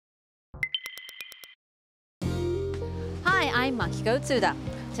Hi, I'm Makiko Tsuda.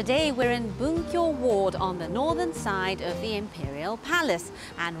 Today we're in Bunkyo Ward on the northern side of the Imperial Palace,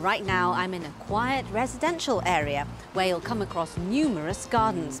 and right now I'm in a quiet residential area where you'll come across numerous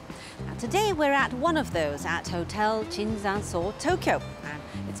gardens. Now, today we're at one of those at Hotel Chinzanso, Tokyo.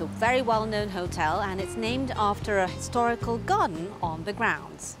 And it's a very well-known hotel and it's named after a historical garden on the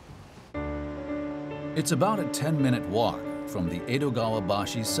grounds. It's about a 10-minute walk from the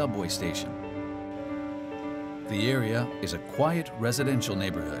Edogawa-bashi subway station. The area is a quiet residential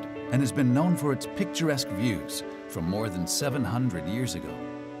neighborhood and has been known for its picturesque views from more than 700 years ago.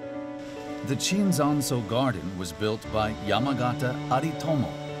 The Chinzanso garden was built by Yamagata Aritomo,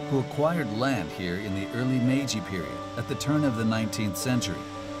 who acquired land here in the early Meiji period at the turn of the 19th century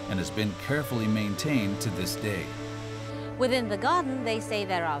and has been carefully maintained to this day. Within the garden, they say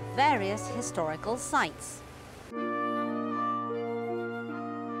there are various historical sites.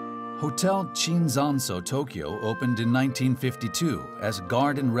 Hotel Chinzanso Tokyo opened in 1952 as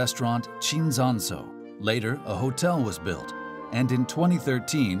garden restaurant Chinzanso. Later, a hotel was built, and in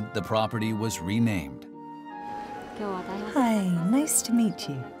 2013, the property was renamed. Hi, nice to meet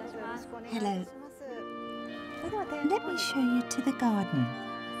you. Hello. Let me show you to the garden.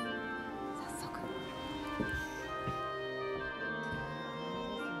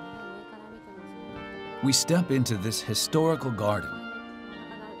 We step into this historical garden.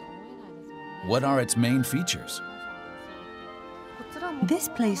 What are its main features? This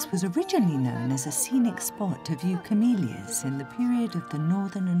place was originally known as a scenic spot to view camellias in the period of the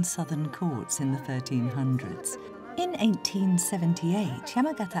northern and southern courts in the 1300s. In 1878,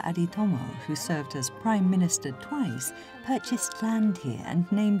 Yamagata Aritomo, who served as Prime Minister twice, purchased land here and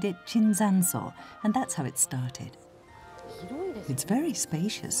named it Chinzanso, and that's how it started. It's very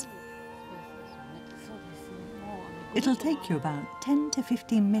spacious. It'll take you about 10 to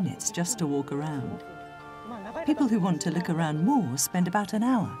 15 minutes just to walk around. People who want to look around more spend about an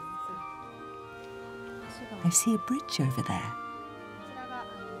hour. I see a bridge over there.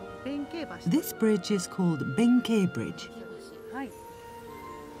 This bridge is called Nikkei Bridge.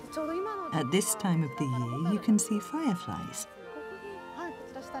 At this time of the year, you can see fireflies.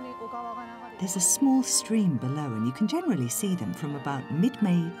 There's a small stream below, and you can generally see them from about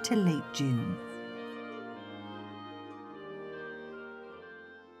mid-May to late June.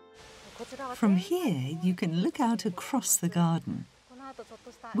 From here, you can look out across the garden.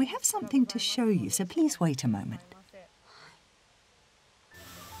 We have something to show you, so please wait a moment.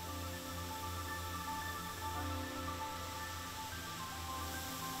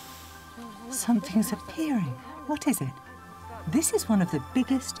 Something's appearing. What is it? This is one of the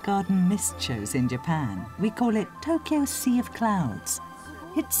biggest garden mist shows in Japan. We call it Tokyo Sea of Clouds.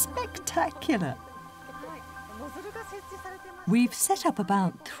 It's spectacular. We've set up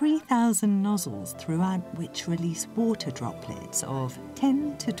about 3,000 nozzles throughout which release water droplets of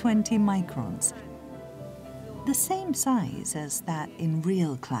 10 to 20 microns, the same size as that in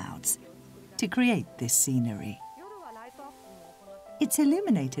real clouds, to create this scenery. It's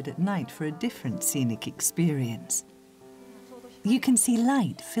illuminated at night for a different scenic experience. You can see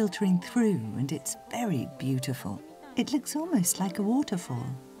light filtering through, and it's very beautiful. It looks almost like a waterfall.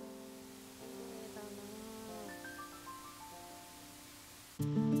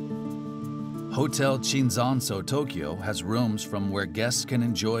 Hotel Chinzanso Tokyo has rooms from where guests can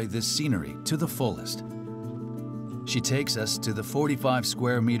enjoy this scenery to the fullest. She takes us to the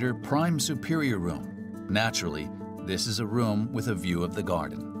 45-square-meter prime superior room. Naturally, this is a room with a view of the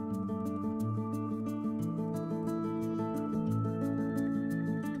garden.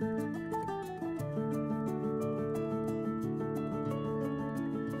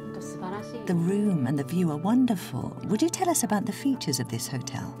 The room and the view are wonderful. Would you tell us about the features of this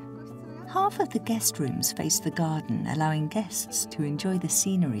hotel? Half of the guest rooms face the garden, allowing guests to enjoy the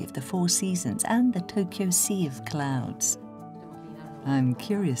scenery of the Four Seasons and the Tokyo Sea of Clouds. I'm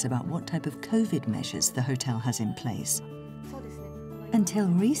curious about what type of COVID measures the hotel has in place. Until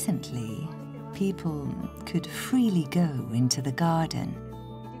recently, people could freely go into the garden.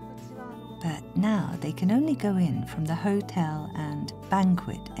 But now they can only go in from the hotel and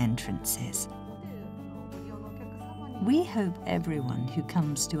banquet entrances. We hope everyone who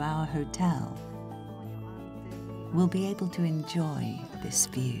comes to our hotel will be able to enjoy this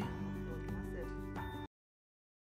view.